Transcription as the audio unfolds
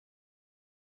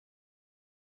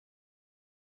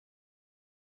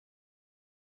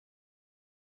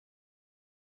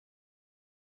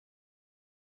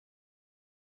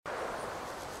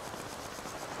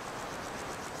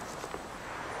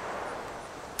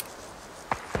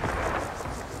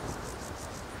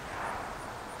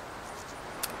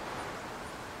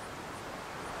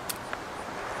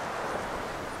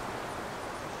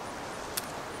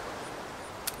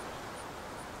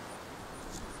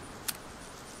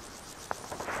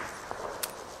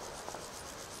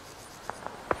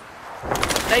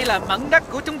Đây là mảnh đất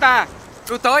của chúng ta.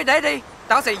 Tụi tôi đấy đi,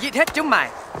 tao sẽ giết hết chúng mày.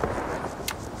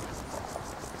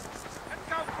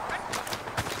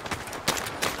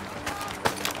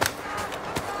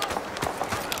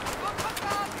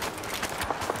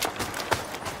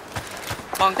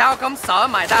 Bọn tao không sợ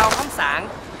mày đâu, không sẵn.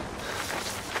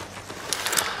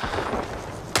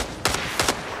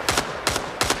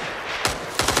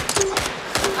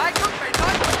 Ai cũng phải nói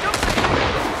một chút.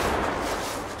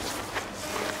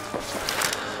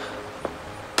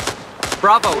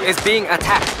 Bravo is being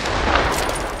attacked.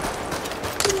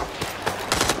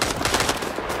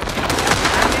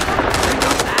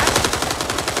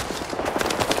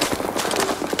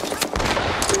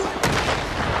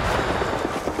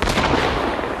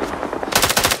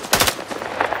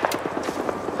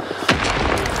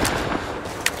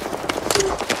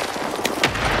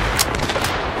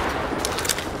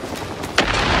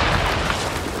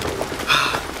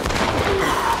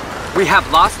 We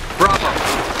have lost Bravo.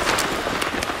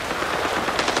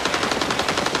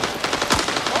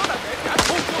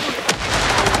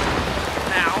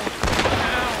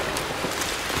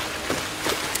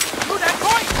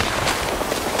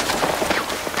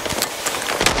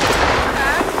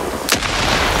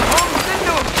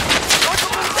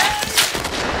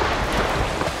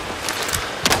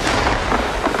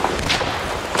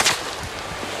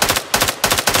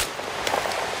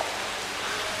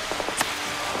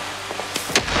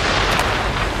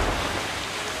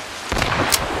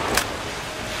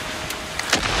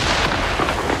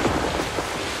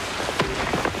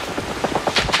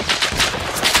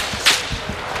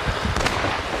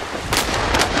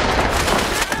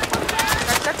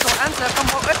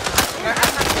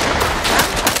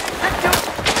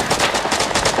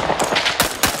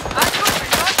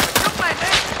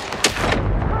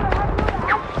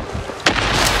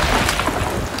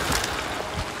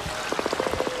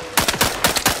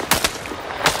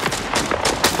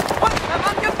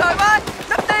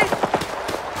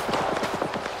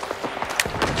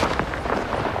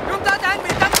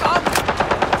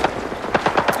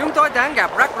 Đang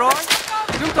gặp rắc rối.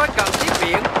 Chúng tôi cần tiếp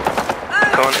viện.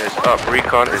 Recon is up.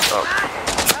 Recon is up.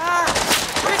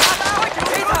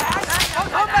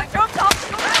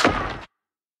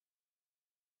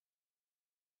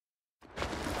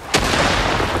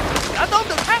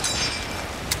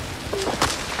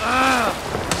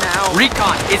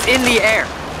 Recon is in the air.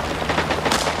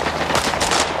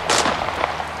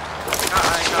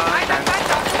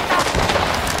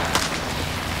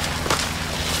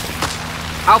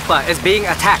 Alpha is being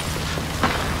attacked.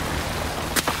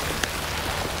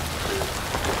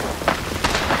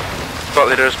 Squad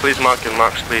leaders, please mark your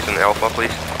marks, please, in Alpha,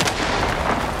 please.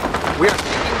 We are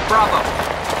taking Bravo.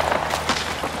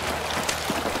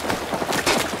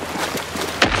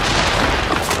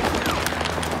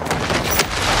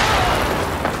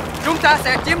 Chúng ta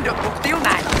sẽ chiếm được mục tiêu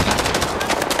này.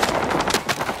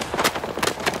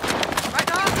 Phải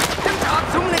đó, chúng chọn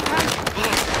súng linh thanh.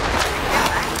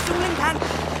 Súng linh thanh.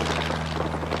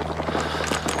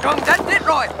 Còn đến đích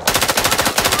rồi.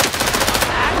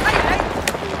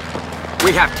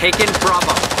 We have taken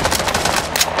Bravo.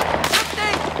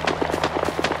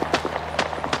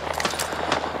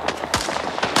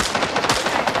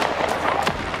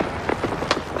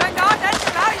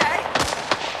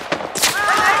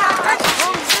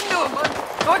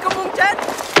 Tôi không muốn chết.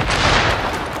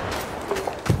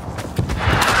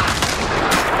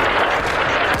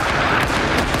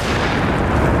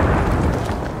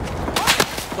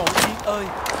 Đội viên ơi,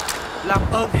 làm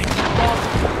ơn hãy giúp con.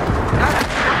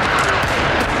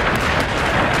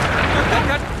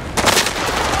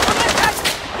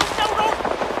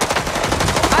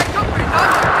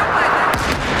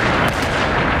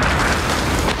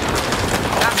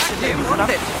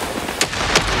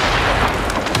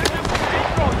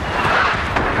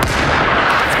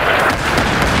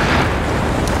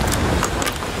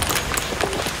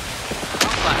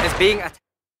 Being attacked.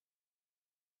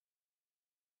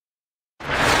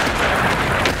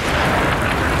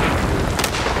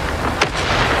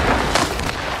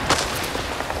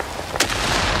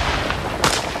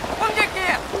 Quân kia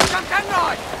kìa, cẩn thận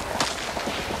rồi.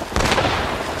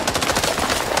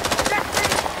 Chết đi,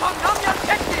 bọn nhóm nhân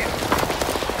chết kìa.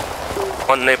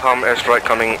 One napalm airstrike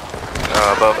coming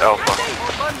above Alpha.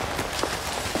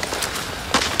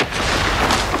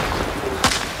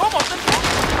 Có một tên khác.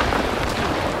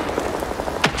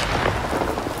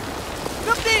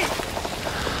 Cướp đi.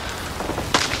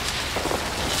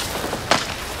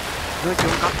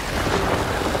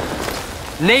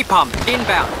 Napalm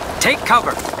inbound. Take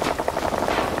cover.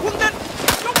 Quân địch,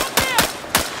 chúng nó kia.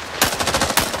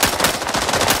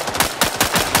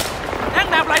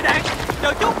 Đang nạp lại đạn.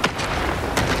 Chờ chút.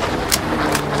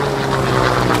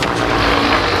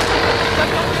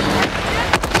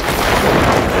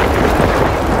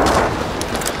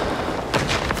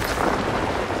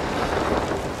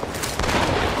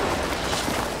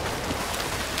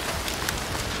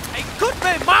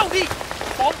 đi.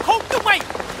 Bọn khốn chúng mày.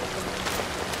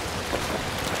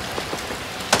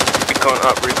 Recon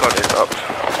up, recon is up.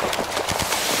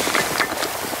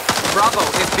 Bravo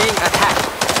is being attacked.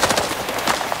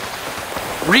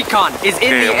 Recon is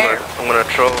in the air. I'm gonna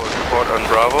throw support on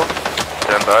Bravo.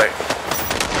 Stand by.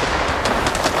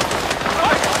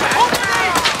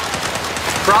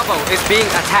 Bravo is being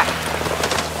attacked.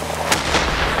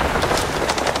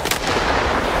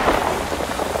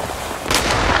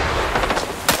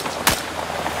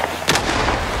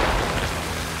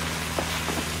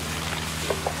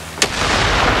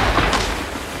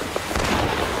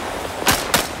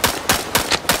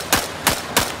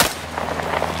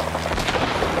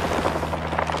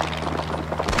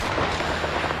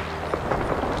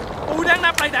 Tôi đang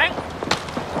nạp lại đạn.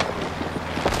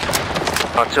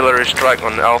 Artillery strike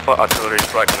on Alpha, artillery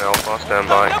strike on Alpha, stand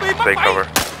by, take cover.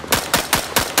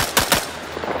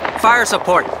 Fire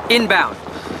support inbound.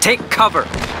 Take cover.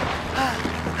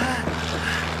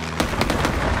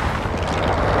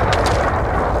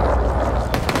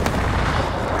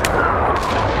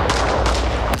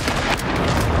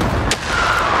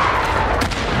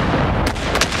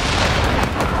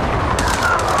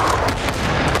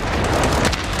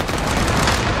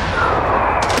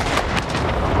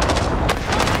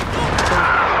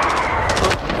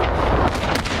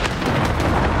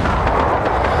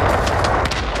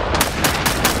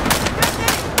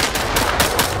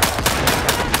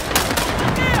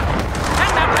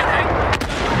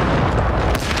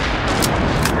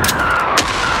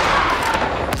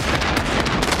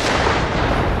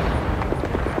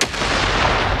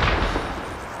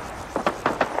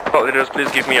 Thought leaders, please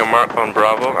give me a mark on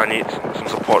Bravo. I need some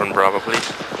support on Bravo,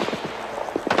 please.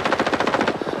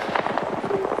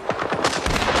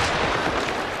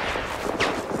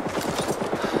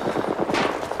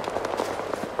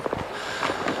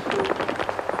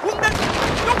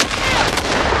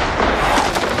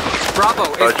 Bravo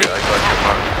is Roger, I got your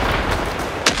mark.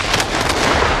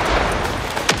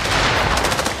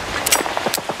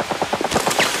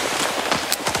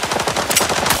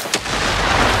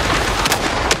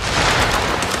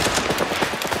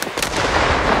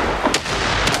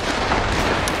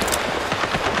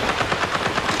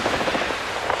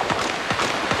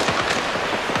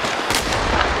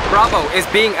 Bravo is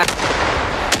being attacked.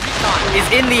 Recon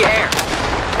is in the air.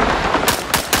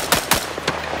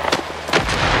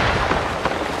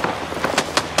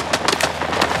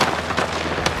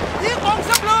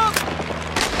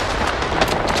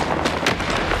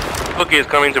 Spooky is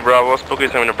coming to Bravo, Spooky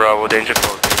is coming to Bravo, danger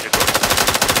close, danger close.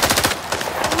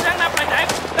 Tôi đang nạp lại đạn.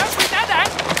 Đang bị nã đạn.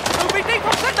 Từ vị trí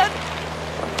không xác định.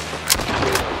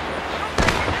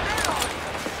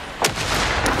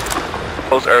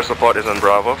 Close air support is on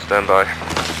Bravo, stand by.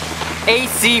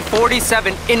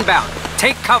 AC-47 inbound.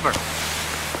 Take cover.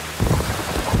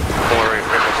 Don't worry,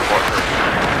 rifle support first.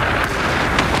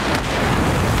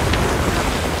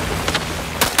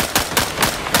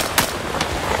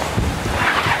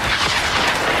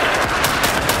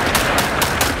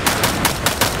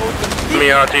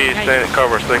 MERT, stay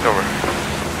cover, stay cover.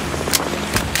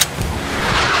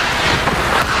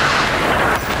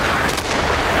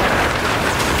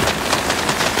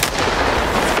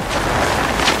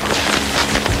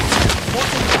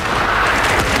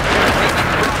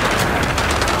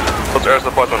 Close air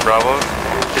support on Bravo.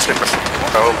 Disregard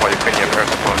Bravo while you can get air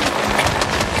support.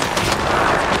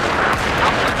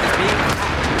 Is being attacked.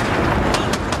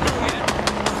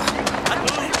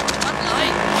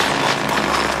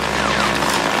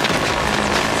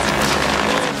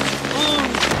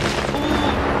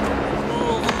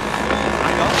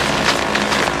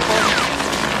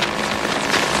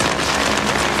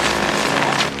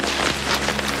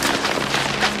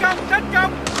 Tấn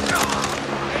công.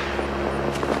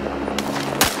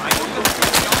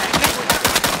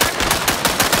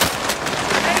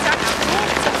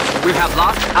 We have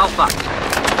lost Alpha.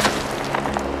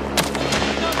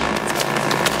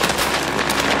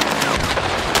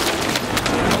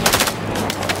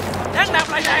 Đang nạp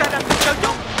lại đạn. Chờ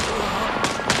chút.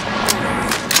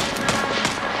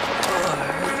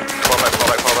 Fall back, fall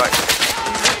back, fall back.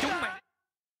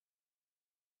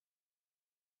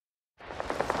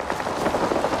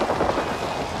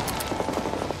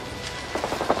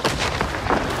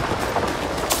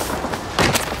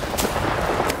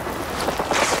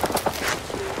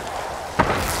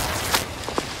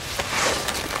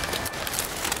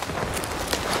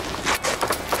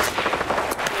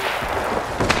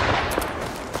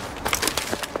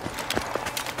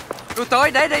 Tôi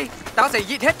tới đấy đi. Tao sẽ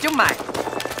giết hết chúng mày.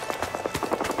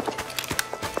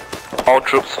 All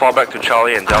troops fall back to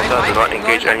Charlie and Delta. Do not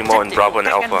engage anymore in Bravo and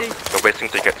Alpha. You're wasting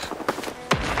tickets.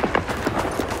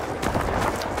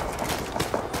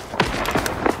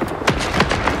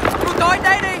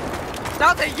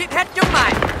 thì giết hết chúng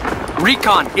mày.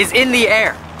 Recon is in the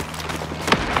air.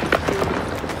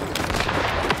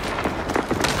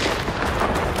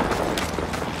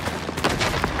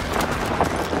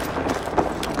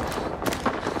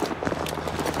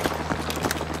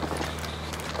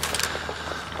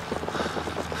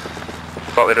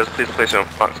 Thought leaders, please place your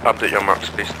marks, update your marks,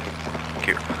 please. Thank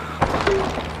you.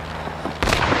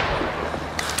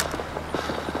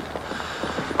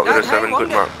 Thought leader 7, good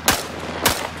mark.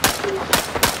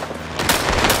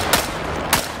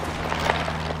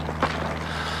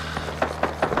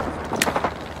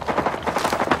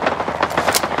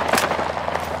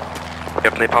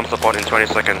 Yep, napalm support in 20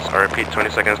 seconds. I repeat, 20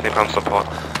 seconds napalm support.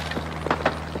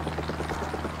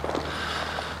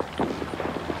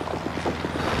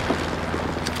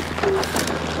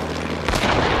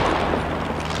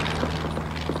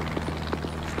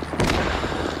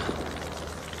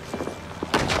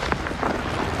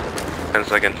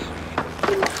 Seconds.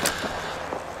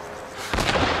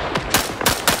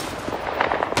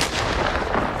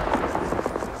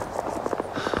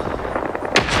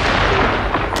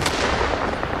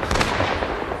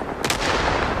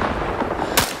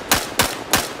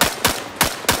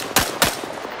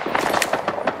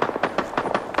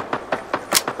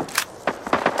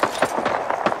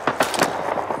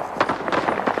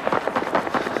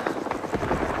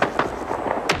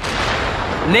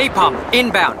 Napalm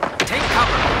inbound. Take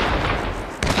cover.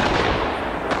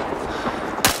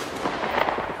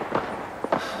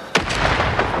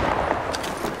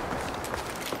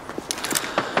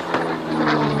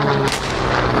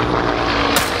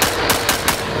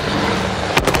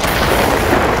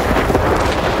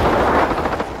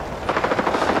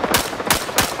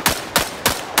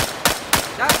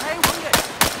 Đã thấy vấn đề.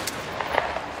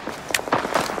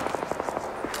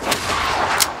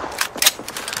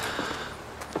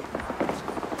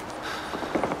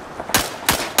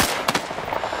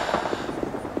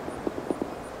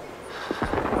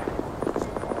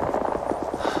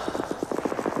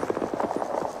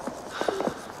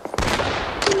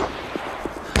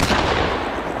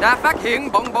 Đã phát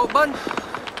hiện bọn bộ binh.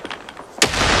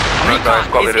 Not die,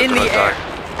 squad Recon is leaders in do the not air. die.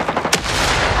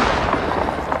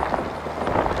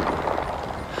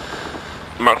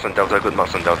 Marks on Delta, good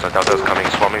marks on Delta. Delta's coming,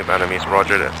 swarming with enemies,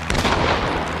 roger that.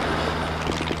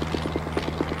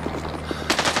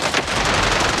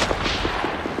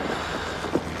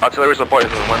 Artillery support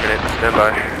is in 1 minute, stand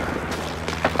by.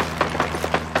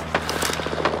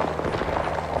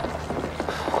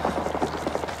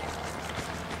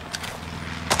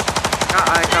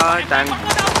 Có ai đang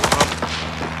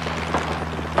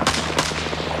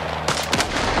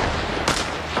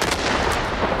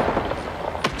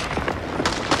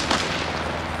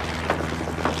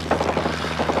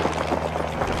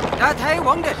Đã thấy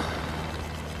vấn đề.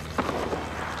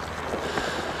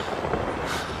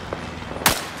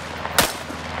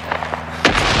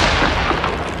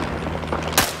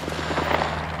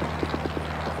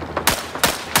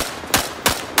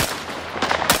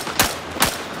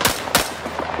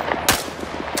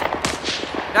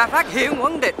 Đã phát hiện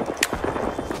vấn địch.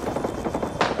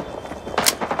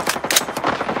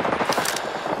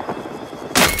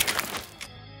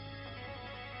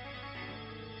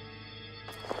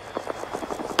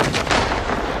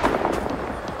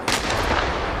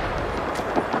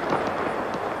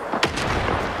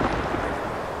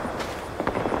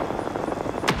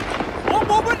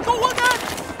 Bộ binh có quân đến.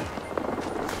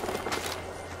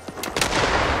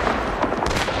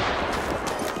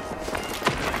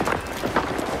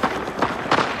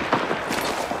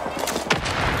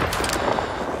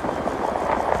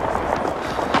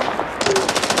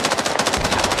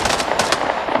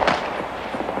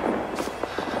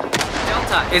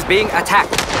 Delta is being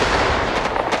attacked.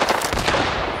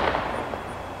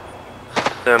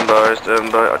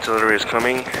 Stand by, artillery is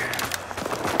coming.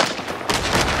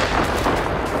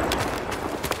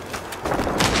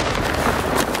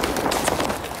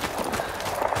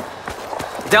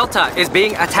 Delta is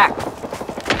being attacked.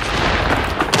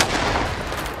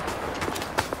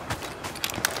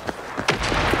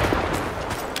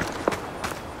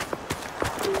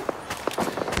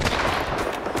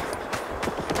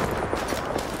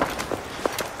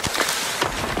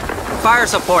 Fire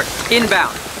support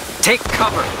inbound. Take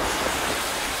cover.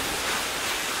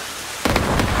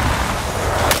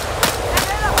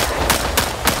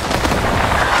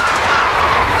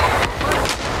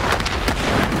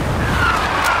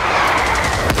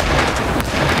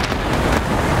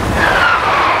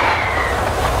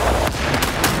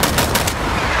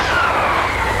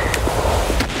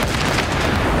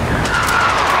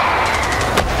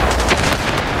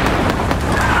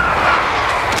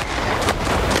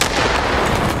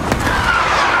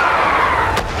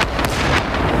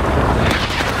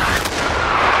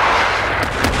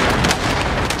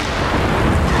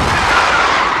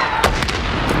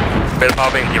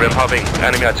 ERM hopping.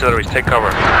 Enemy artillery, take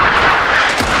cover.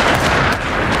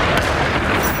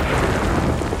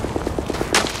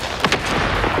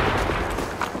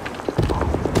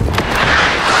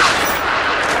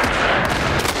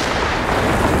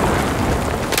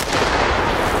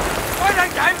 Tôi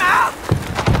đang chạy máu.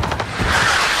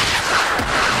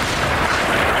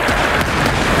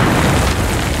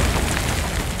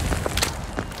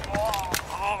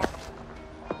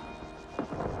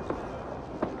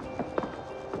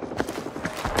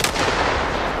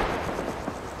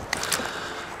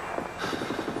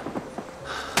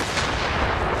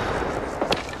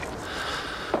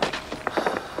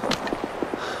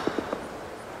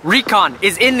 Recon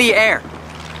is in the air.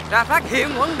 Đã phát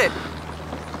hiện vấn địch.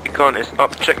 Recon is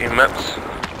up, checking maps.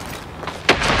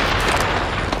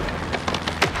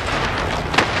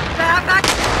 Đã phát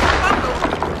bắn lũ.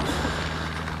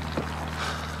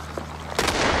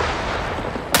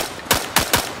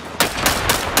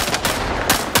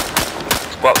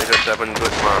 Spot leader 7,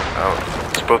 good mark out.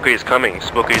 Spooky is coming,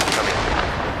 Spooky is coming.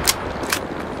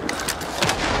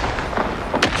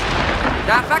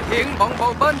 Đã phát hiện bọn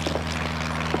bầu bên.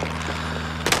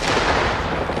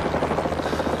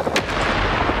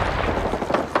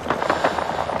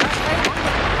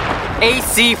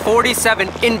 AC-47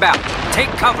 inbound.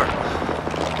 Take cover.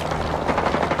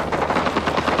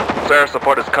 Air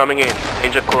support is coming in.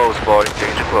 Danger close, boy.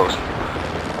 Danger close.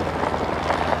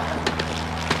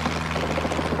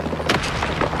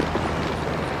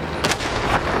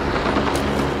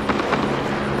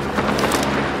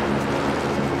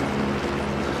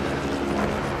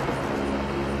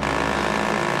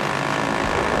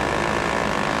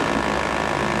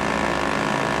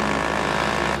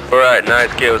 Alright,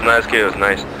 nice kills, nice kills,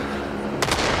 nice.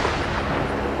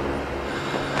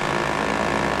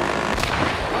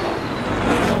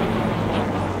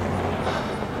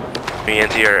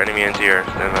 Enemy anti-air,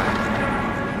 stand by.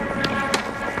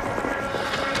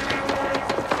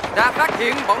 Đã phát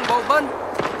hiện bọn bầu bên.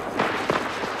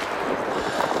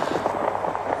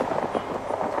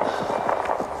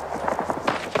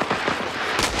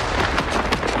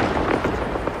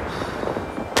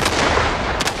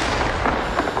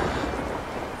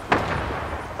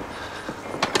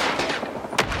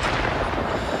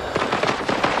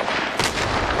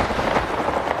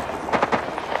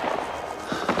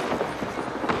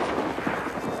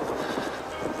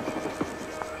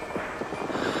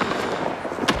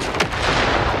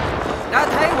 Đã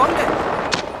thấy vấn đề.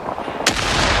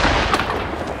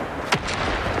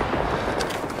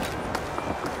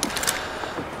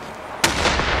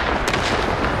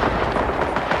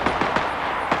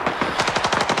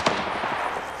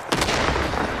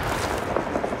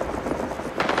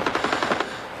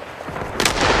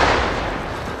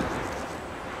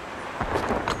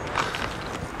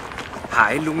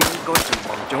 Hãy luôn luôn coi chừng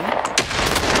bọn chúng.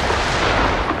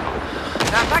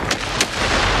 Đã phát.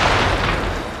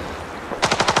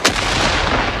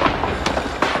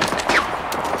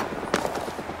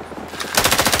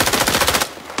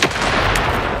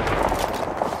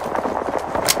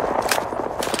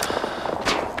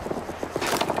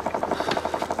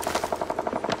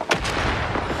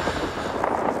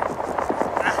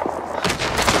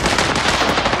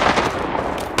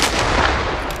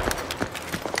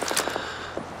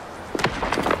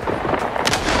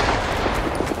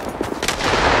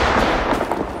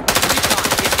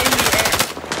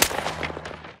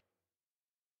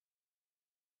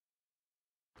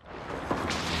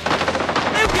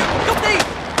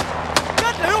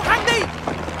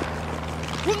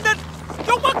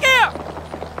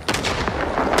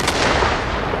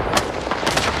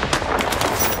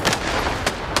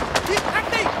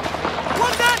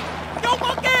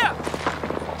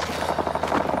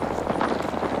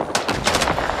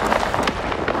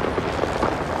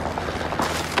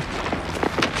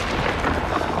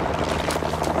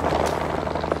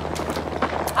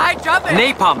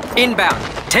 Napalm inbound.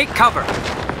 Take cover.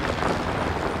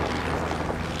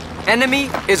 Enemy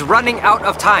is running out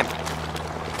of time.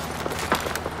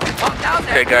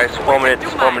 Okay guys, 4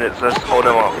 minutes, let's hold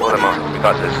them off, we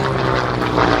got this.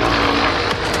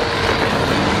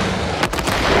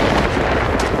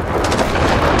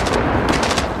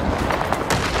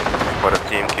 For the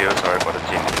team kill, sorry for the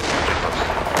team kill.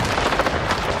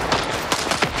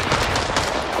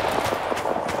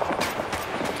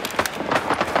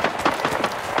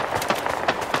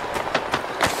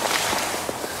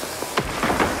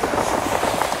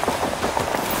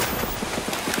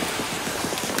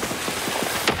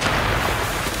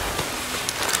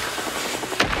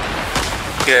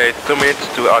 Okay, 2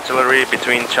 minutes to artillery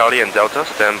between Charlie and Delta,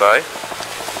 stand by.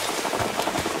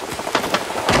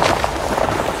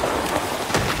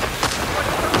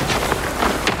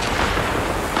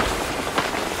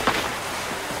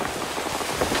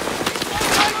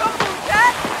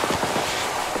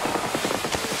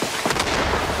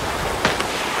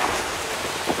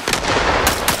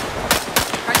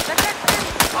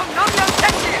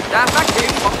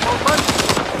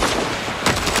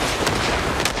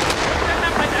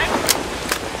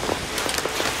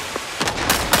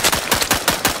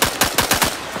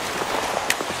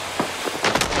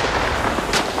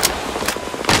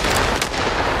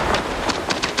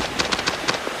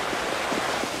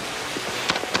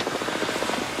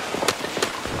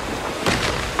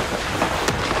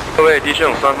 各位弟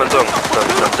兄，3分钟，等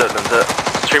着。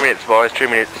3 minutes, boys. 3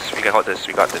 minutes. We can hold this.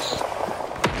 We got this.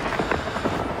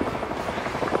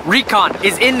 Recon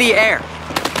is in the air.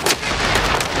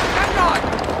 Cánh rồi.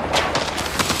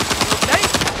 Đấy.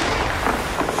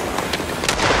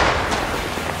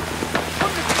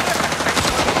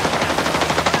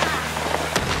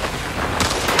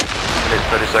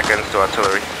 30 seconds to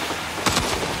artillery.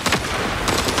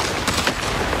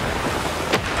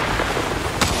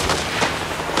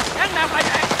 Cánh nào phải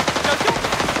đạn. Chờ chút.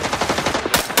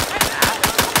 Cánh nào.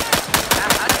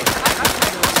 Ở đây các bạn có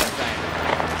thể được sẵn sàng.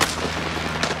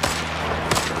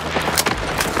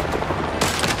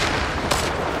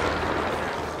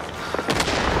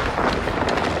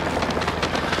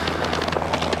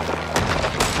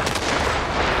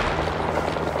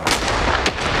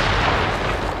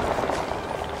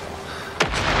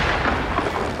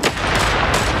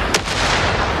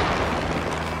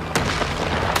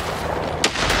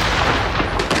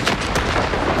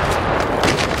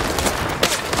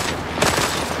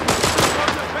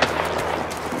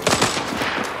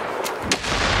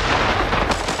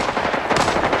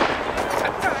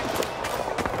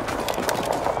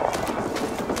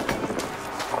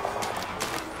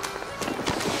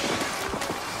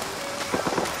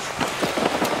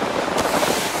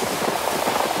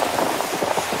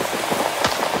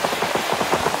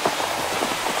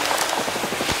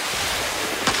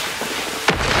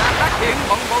 Hiện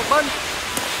bọn một bên.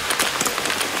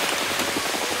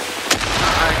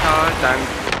 Thôi, time.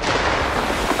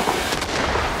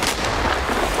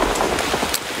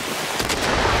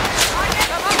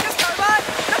 Làm ơn các đội bên.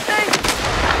 Cất đi.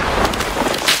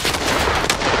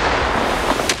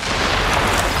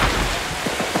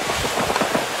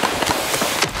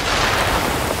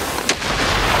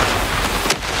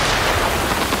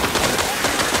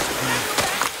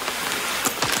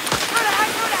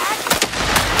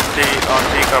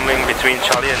 RT coming between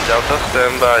Charlie and Delta.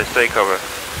 Stand by. Stay cover.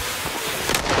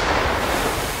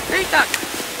 Ethan,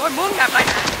 tôi muốn gặp lại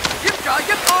bạn. Giúp trợ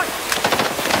giúp tôi.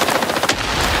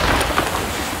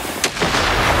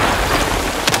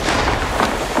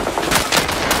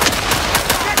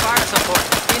 Fire support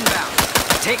inbound.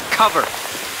 Take cover.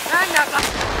 Đang gặp lại.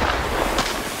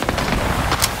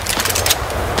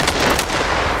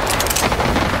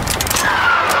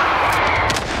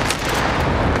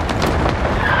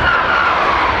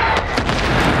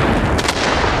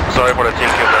 Sorry for the team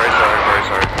kill. Very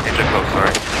sorry. Injured close.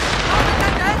 Sorry.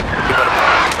 We got a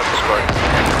squad.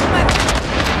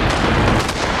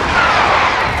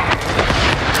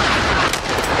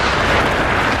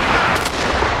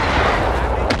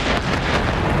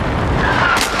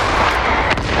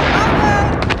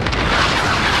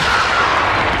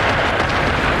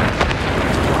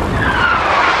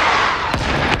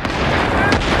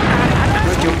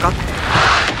 Nói chung có.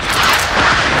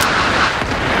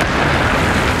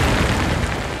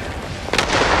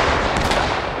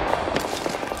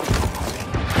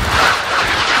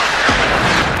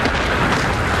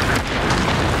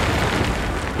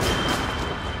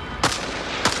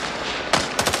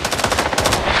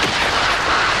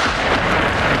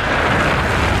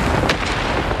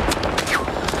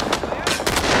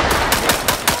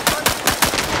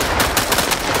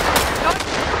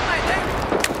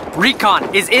 Recon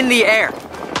is in the air.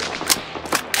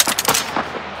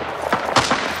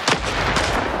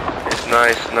 It's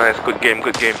nice. Good game.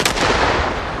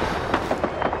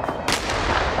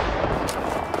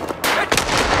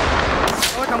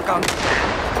 Tôi không cần.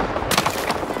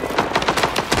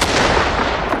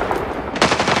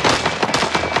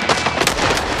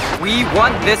 We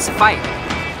won this fight.